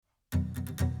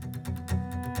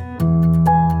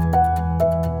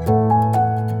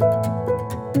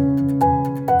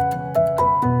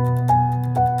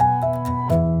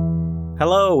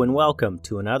Hello and welcome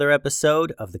to another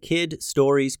episode of the Kid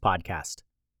Stories Podcast.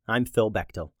 I'm Phil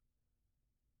Bechtel.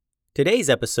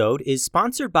 Today's episode is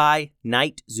sponsored by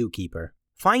Night Zookeeper.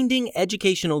 Finding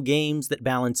educational games that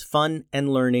balance fun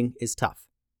and learning is tough.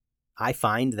 I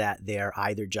find that they're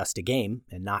either just a game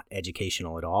and not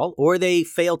educational at all, or they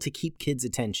fail to keep kids'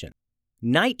 attention.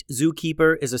 Night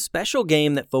Zookeeper is a special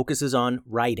game that focuses on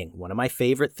writing, one of my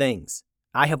favorite things.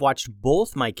 I have watched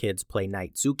both my kids play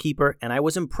Night Zookeeper, and I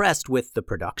was impressed with the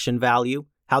production value,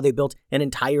 how they built an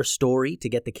entire story to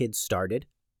get the kids started.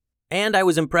 And I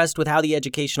was impressed with how the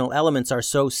educational elements are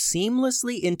so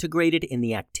seamlessly integrated in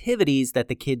the activities that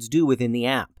the kids do within the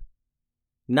app.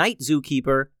 Night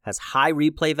Zookeeper has high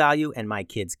replay value, and my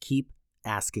kids keep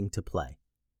asking to play.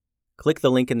 Click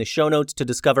the link in the show notes to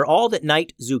discover all that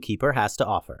Night Zookeeper has to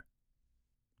offer.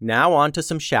 Now on to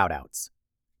some shout-outs.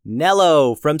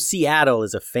 Nello from Seattle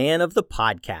is a fan of the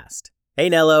podcast. Hey,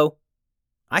 Nello.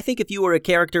 I think if you were a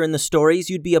character in the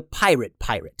stories, you'd be a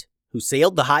pirate who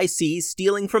sailed the high seas,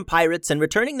 stealing from pirates and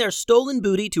returning their stolen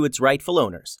booty to its rightful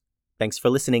owners. Thanks for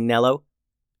listening, Nello.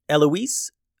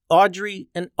 Eloise, Audrey,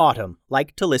 and Autumn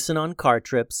like to listen on car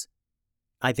trips.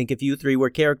 I think if you three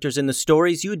were characters in the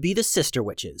stories, you would be the sister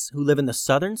witches who live in the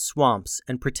southern swamps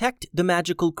and protect the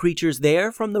magical creatures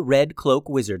there from the Red Cloak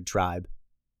Wizard tribe.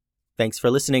 Thanks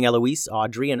for listening, Eloise,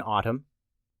 Audrey, and Autumn.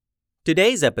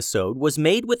 Today's episode was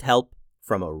made with help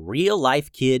from a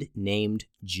real-life kid named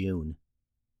June.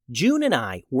 June and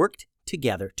I worked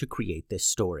together to create this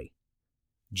story.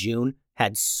 June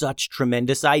had such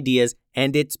tremendous ideas,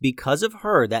 and it's because of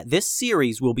her that this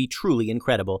series will be truly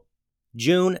incredible.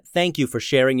 June, thank you for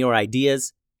sharing your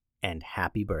ideas, and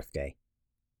happy birthday.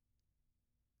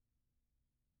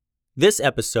 This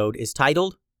episode is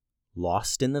titled,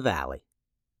 Lost in the Valley.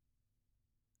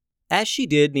 As she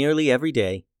did nearly every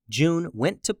day, June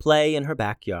went to play in her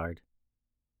backyard.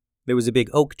 There was a big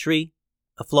oak tree,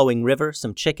 a flowing river,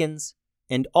 some chickens,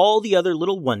 and all the other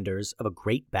little wonders of a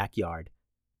great backyard.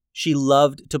 She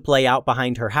loved to play out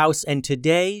behind her house, and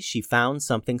today she found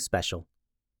something special.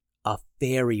 A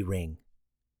fairy ring.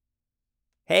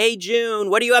 "Hey, June,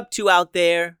 what are you up to out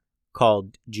there?"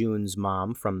 called June's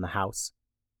mom from the house.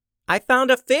 "I found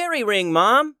a fairy ring,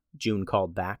 Mom," June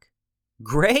called back.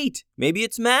 "Great, maybe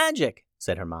it's magic,"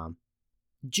 said her mom.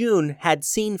 June had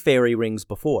seen fairy rings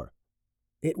before.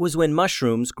 It was when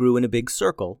mushrooms grew in a big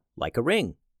circle, like a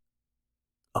ring.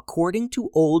 According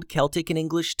to old Celtic and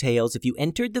English tales, if you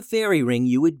entered the fairy ring,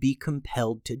 you would be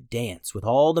compelled to dance with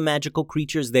all the magical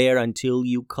creatures there until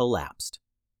you collapsed.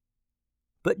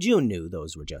 But June knew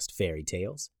those were just fairy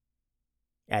tales.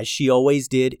 As she always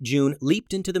did, June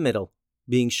leaped into the middle,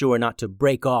 being sure not to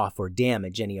break off or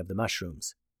damage any of the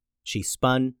mushrooms. She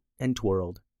spun and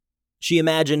twirled. She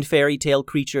imagined fairy tale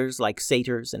creatures like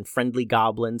satyrs and friendly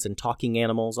goblins and talking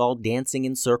animals all dancing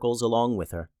in circles along with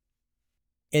her.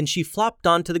 And she flopped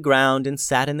onto the ground and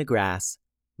sat in the grass,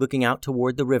 looking out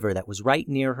toward the river that was right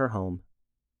near her home.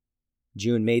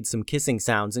 June made some kissing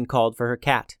sounds and called for her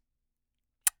cat.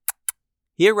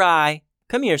 "Here, Rye.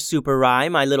 Come here, Super Rye,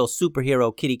 my little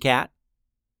superhero kitty cat."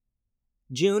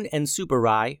 June and Super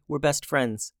Rye were best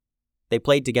friends. They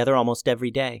played together almost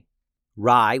every day.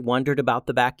 Rye wandered about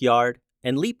the backyard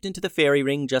and leaped into the fairy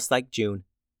ring just like June.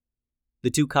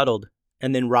 The two cuddled,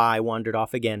 and then Rye wandered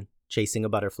off again, chasing a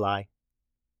butterfly.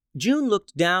 June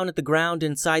looked down at the ground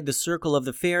inside the circle of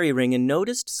the fairy ring and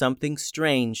noticed something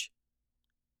strange.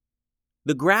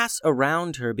 The grass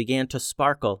around her began to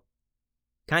sparkle,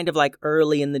 kind of like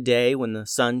early in the day when the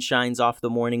sun shines off the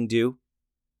morning dew.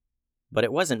 But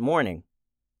it wasn't morning,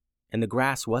 and the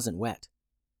grass wasn't wet.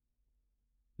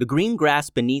 The green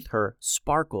grass beneath her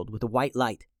sparkled with a white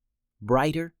light,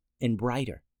 brighter and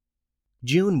brighter.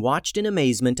 June watched in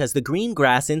amazement as the green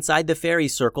grass inside the fairy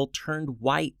circle turned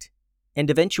white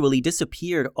and eventually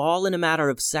disappeared all in a matter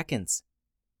of seconds.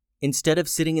 Instead of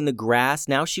sitting in the grass,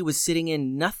 now she was sitting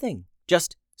in nothing,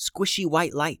 just squishy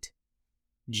white light.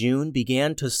 June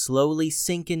began to slowly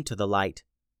sink into the light.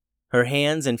 Her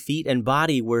hands and feet and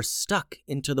body were stuck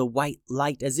into the white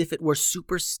light as if it were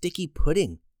super sticky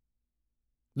pudding.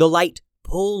 The light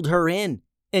pulled her in,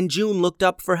 and June looked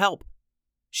up for help.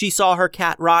 She saw her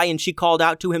cat Rye, and she called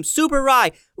out to him, "Super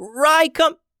Rye! Rye,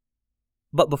 come!"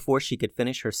 But before she could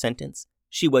finish her sentence,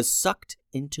 she was sucked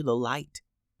into the light.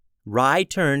 Rye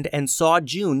turned and saw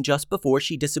June just before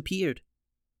she disappeared.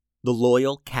 The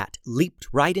loyal cat leaped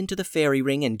right into the fairy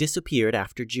ring and disappeared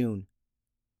after June.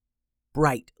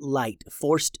 Bright light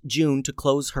forced June to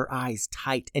close her eyes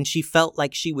tight, and she felt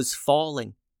like she was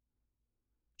falling.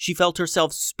 She felt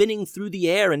herself spinning through the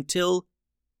air until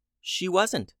she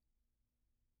wasn't.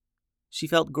 She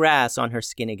felt grass on her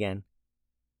skin again.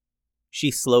 She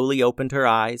slowly opened her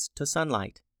eyes to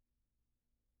sunlight.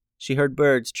 She heard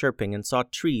birds chirping and saw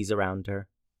trees around her.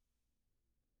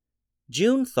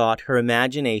 June thought her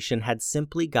imagination had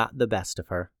simply got the best of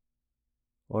her.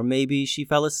 Or maybe she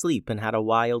fell asleep and had a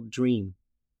wild dream.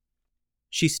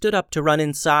 She stood up to run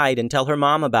inside and tell her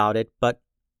mom about it, but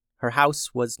her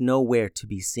house was nowhere to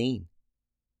be seen.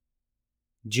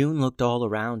 June looked all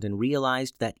around and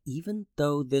realized that even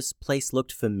though this place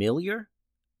looked familiar,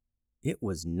 it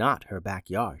was not her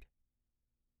backyard.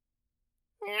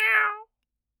 Meow.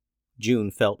 June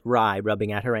felt Rye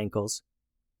rubbing at her ankles.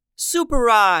 "Super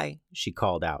Rye!" she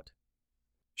called out.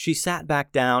 She sat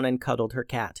back down and cuddled her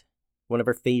cat, one of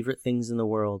her favorite things in the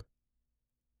world.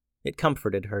 It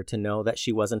comforted her to know that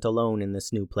she wasn't alone in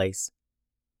this new place.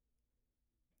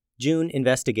 June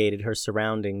investigated her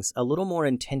surroundings a little more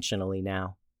intentionally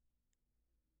now.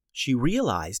 She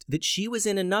realized that she was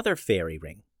in another fairy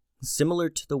ring, similar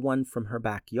to the one from her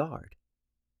backyard.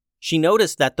 She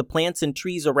noticed that the plants and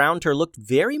trees around her looked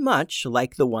very much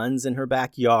like the ones in her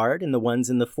backyard and the ones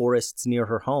in the forests near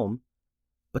her home,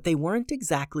 but they weren't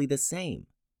exactly the same.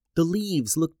 The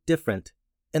leaves looked different,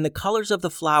 and the colors of the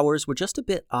flowers were just a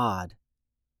bit odd.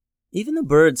 Even the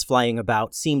birds flying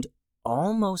about seemed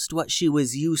almost what she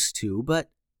was used to,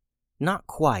 but not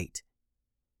quite.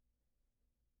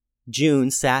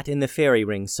 June sat in the fairy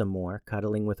ring some more,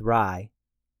 cuddling with Rye.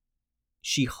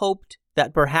 She hoped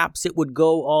that perhaps it would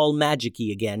go all magic-y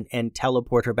again and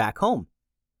teleport her back home.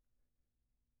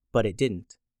 But it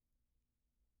didn't.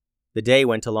 The day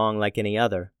went along like any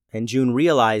other, and June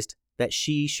realized that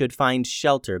she should find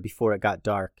shelter before it got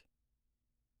dark.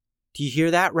 "Do you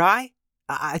hear that, Rye?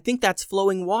 I think that's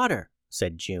flowing water,"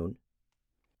 said June.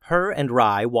 Her and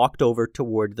Rye walked over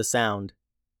toward the sound.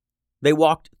 They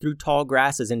walked through tall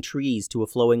grasses and trees to a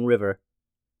flowing river.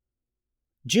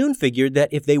 June figured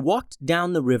that if they walked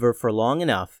down the river for long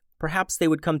enough, perhaps they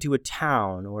would come to a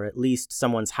town or at least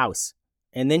someone's house,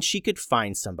 and then she could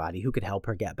find somebody who could help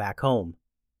her get back home.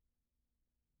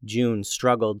 June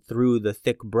struggled through the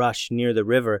thick brush near the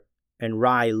river, and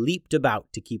Rye leaped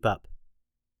about to keep up.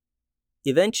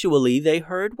 Eventually, they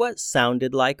heard what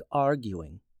sounded like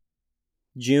arguing.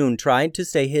 June tried to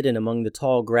stay hidden among the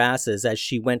tall grasses as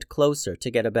she went closer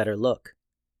to get a better look.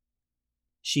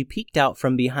 She peeked out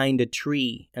from behind a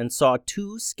tree and saw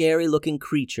two scary-looking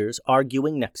creatures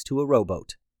arguing next to a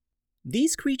rowboat.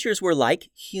 These creatures were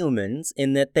like humans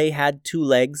in that they had 2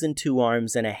 legs and 2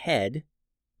 arms and a head,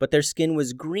 but their skin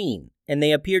was green, and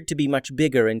they appeared to be much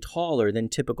bigger and taller than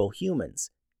typical humans.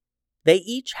 They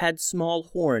each had small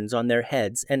horns on their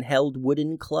heads and held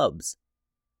wooden clubs.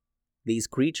 These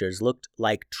creatures looked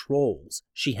like trolls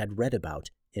she had read about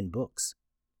in books.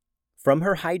 From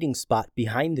her hiding spot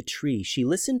behind the tree, she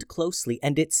listened closely,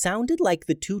 and it sounded like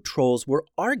the 2 trolls were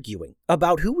arguing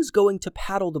about who was going to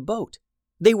paddle the boat.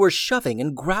 They were shoving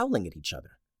and growling at each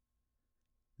other.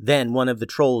 Then one of the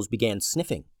trolls began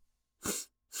sniffing.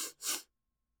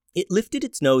 It lifted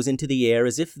its nose into the air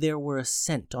as if there were a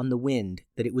scent on the wind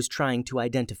that it was trying to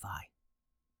identify.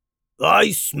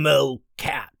 "I smell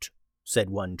cat," said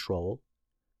one troll.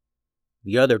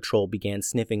 The other troll began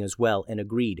sniffing as well and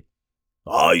agreed.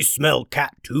 "I smell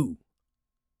cat too."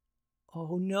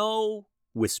 "Oh no,"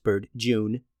 whispered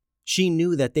June. She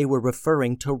knew that they were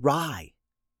referring to Rye.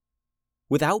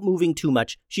 Without moving too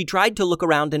much, she tried to look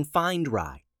around and find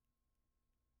Rye.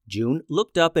 June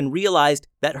looked up and realized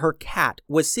that her cat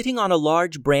was sitting on a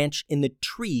large branch in the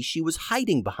tree she was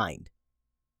hiding behind.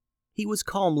 He was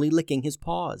calmly licking his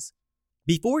paws.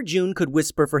 Before June could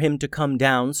whisper for him to come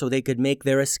down so they could make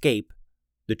their escape,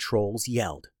 the trolls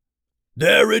yelled.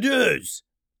 "There it is!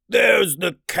 There's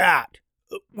the cat!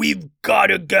 We've got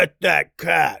to get that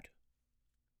cat!"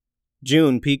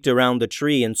 June peeked around the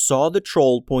tree and saw the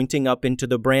troll pointing up into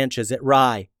the branches at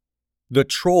Rye. The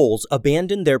trolls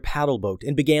abandoned their paddle boat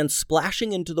and began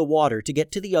splashing into the water to get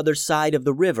to the other side of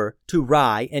the river to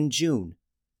Rye and June.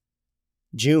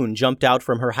 June jumped out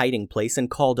from her hiding place and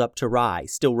called up to Rye,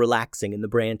 still relaxing in the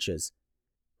branches.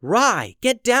 "Rye,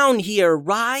 get down here,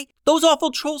 Rye! Those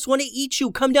awful trolls want to eat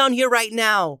you! Come down here right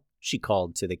now!" she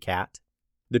called to the cat.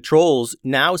 The trolls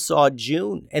now saw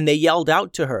June, and they yelled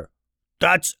out to her.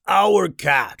 "That's our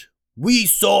cat! We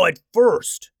saw it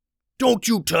first! Don't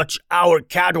you touch our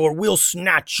cat or we'll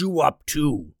snatch you up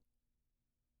too!"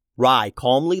 Rye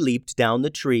calmly leaped down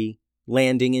the tree,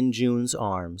 landing in June's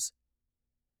arms.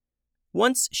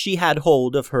 Once she had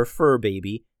hold of her fur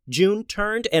baby, June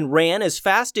turned and ran as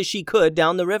fast as she could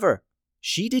down the river.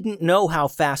 She didn't know how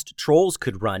fast trolls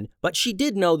could run, but she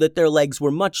did know that their legs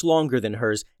were much longer than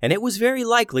hers, and it was very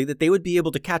likely that they would be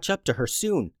able to catch up to her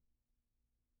soon.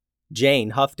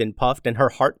 Jane huffed and puffed, and her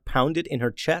heart pounded in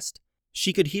her chest.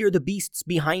 She could hear the beasts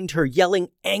behind her yelling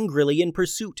angrily in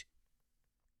pursuit.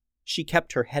 She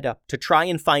kept her head up to try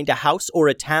and find a house or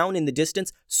a town in the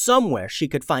distance, somewhere she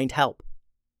could find help.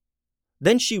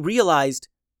 Then she realized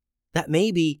that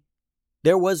maybe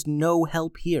there was no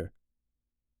help here.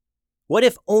 What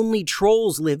if only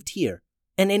trolls lived here,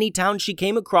 and any town she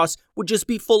came across would just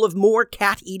be full of more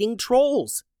cat-eating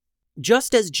trolls?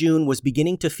 Just as June was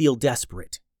beginning to feel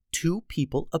desperate, two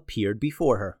people appeared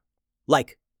before her,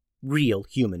 like real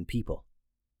human people.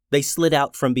 They slid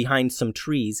out from behind some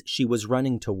trees she was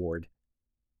running toward.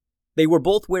 They were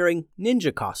both wearing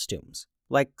ninja costumes,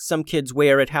 like some kids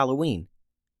wear at Halloween.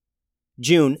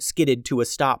 June skidded to a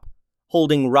stop,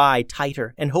 holding Rai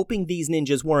tighter and hoping these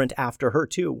ninjas weren't after her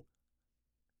too.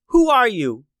 "Who are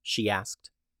you?" she asked.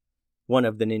 One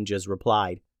of the ninjas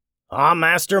replied, "I'm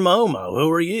Master Momo. Who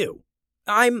are you?"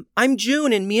 I'm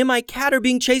June, and me and my cat are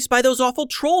being chased by those awful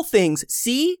troll things,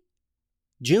 see?"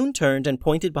 June turned and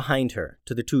pointed behind her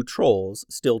to the two trolls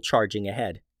still charging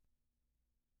ahead.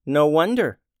 "No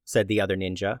wonder," said the other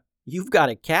ninja. "You've got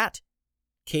a cat.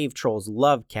 Cave trolls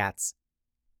love cats."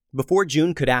 Before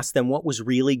June could ask them what was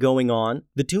really going on,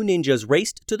 the two ninjas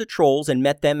raced to the trolls and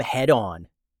met them head on.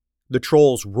 The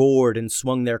trolls roared and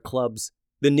swung their clubs.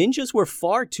 The ninjas were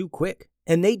far too quick,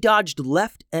 and they dodged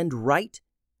left and right.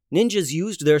 Ninjas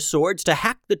used their swords to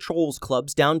hack the trolls'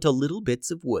 clubs down to little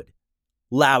bits of wood.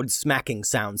 Loud smacking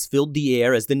sounds filled the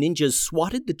air as the ninjas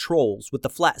swatted the trolls with the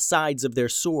flat sides of their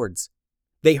swords.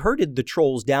 They herded the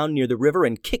trolls down near the river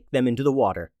and kicked them into the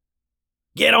water.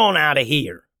 "Get on out of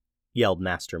here," yelled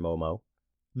Master Momo.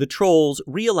 The trolls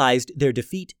realized their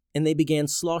defeat, and they began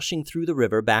sloshing through the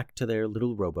river back to their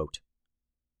little rowboat.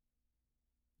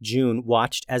 June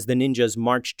watched as the ninjas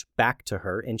marched back to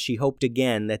her, and she hoped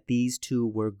again that these two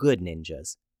were good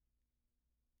ninjas.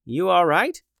 "You all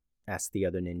right?" asked the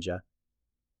other ninja.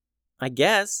 "I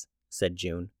guess," said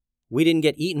June. "We didn't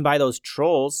get eaten by those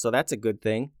trolls, so that's a good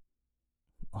thing."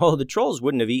 "Oh, the trolls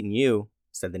wouldn't have eaten you,"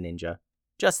 said the ninja.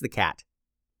 "Just the cat.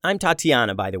 I'm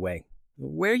Tatiana, by the way.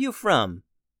 Where are you from?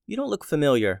 You don't look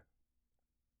familiar."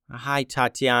 "Hi,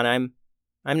 Tatiana.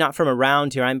 I'm not from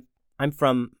around here. I'm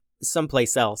from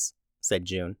someplace else," said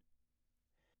June.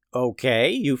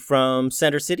 "Okay, you from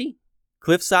Center City?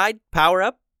 Cliffside? Power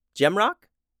Up? Gemrock?"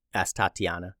 asked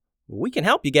Tatiana. "We can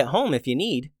help you get home if you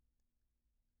need."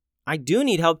 "I do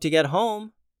need help to get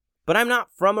home, but I'm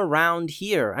not from around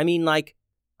here.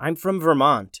 I'm from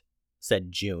Vermont,"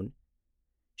 said June.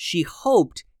 She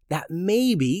hoped that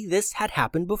maybe this had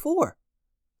happened before.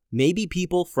 Maybe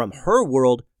people from her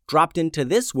world dropped into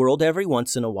this world every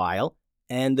once in a while,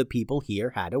 and the people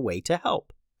here had a way to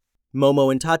help.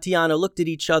 Momo and Tatiana looked at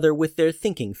each other with their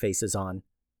thinking faces on.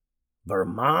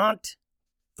 "Vermont?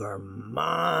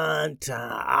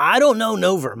 I don't know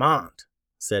no Vermont,"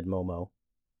 said Momo.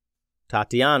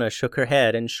 Tatiana shook her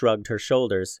head and shrugged her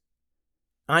shoulders.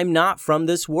 "I'm not from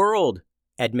this world,"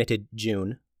 admitted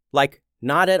June.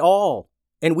 Not at all.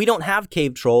 And we don't have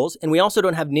cave trolls, and we also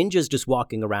don't have ninjas just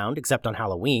walking around, except on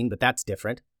Halloween, but that's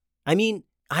different.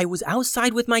 I was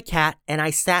outside with my cat, and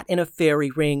I sat in a fairy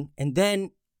ring, and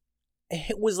then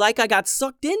it was like I got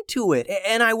sucked into it,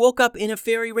 and I woke up in a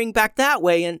fairy ring back that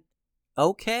way, and...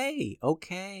 Okay,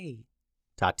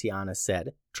 Tatiana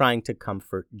said, trying to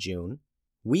comfort June.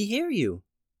 "We hear you.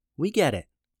 We get it.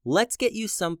 Let's get you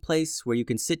someplace where you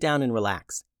can sit down and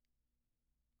relax.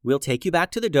 We'll take you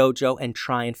back to the dojo and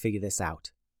try and figure this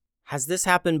out." "Has this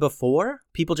happened before?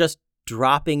 People just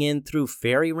dropping in through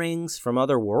fairy rings from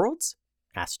other worlds?"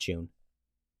 asked June.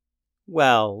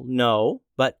 "Well, no,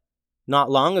 but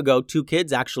not long ago, 2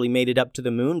 kids actually made it up to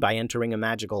the moon by entering a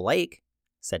magical lake,"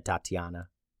 said Tatiana.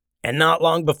 "And not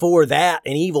long before that,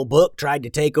 an evil book tried to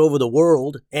take over the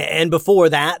world. And before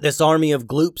that, this army of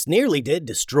gloops nearly did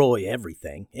destroy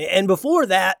everything. And before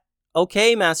that..."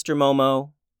 "Okay, Master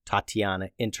Momo,"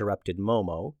 Tatiana interrupted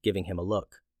Momo, giving him a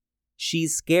look.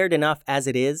 "She's scared enough as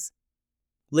it is.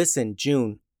 Listen,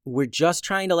 June, we're just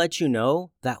trying to let you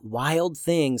know that wild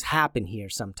things happen here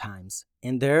sometimes,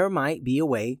 and there might be a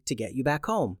way to get you back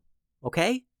home,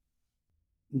 okay?"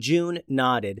 June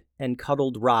nodded and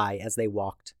cuddled Rai as they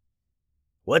walked.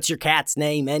 "What's your cat's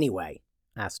name anyway?"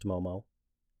 asked Momo.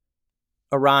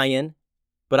 "Orion,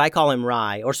 but I call him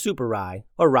Rai, or Super Rai,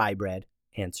 or Rai Bread,"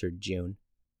 answered June.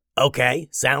 "Okay,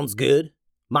 sounds good.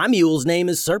 My mule's name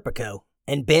is Serpico,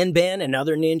 and Ben,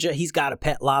 another ninja, he's got a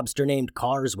pet lobster named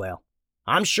Carswell.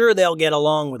 I'm sure they'll get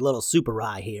along with little Super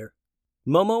Rai here."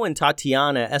 Momo and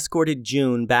Tatiana escorted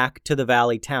June back to the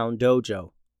Valley Town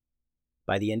dojo.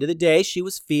 By the end of the day, she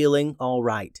was feeling all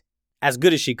right. As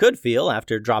good as she could feel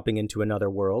after dropping into another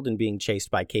world and being chased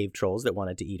by cave trolls that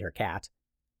wanted to eat her cat.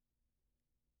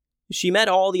 She met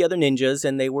all the other ninjas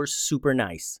and they were super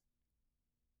nice.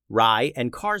 Rai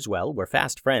and Carswell were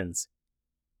fast friends.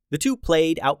 The two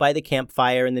played out by the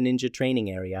campfire in the ninja training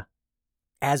area.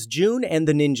 As June and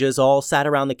the ninjas all sat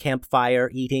around the campfire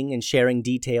eating and sharing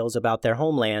details about their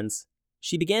homelands,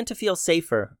 she began to feel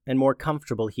safer and more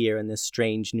comfortable here in this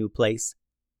strange new place.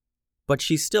 But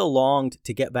she still longed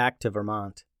to get back to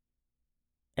Vermont.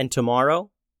 And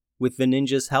tomorrow, with the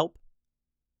ninjas' help,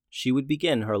 she would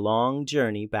begin her long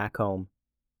journey back home.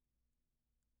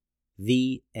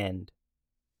 The end.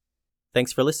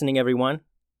 Thanks for listening, everyone.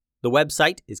 The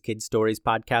website is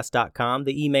kidstoriespodcast.com.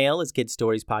 The email is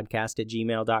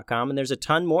kidstoriespodcast@gmail.com. And there's a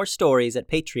ton more stories at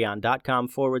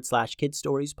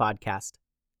patreon.com/kidstoriespodcast.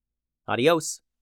 Adios.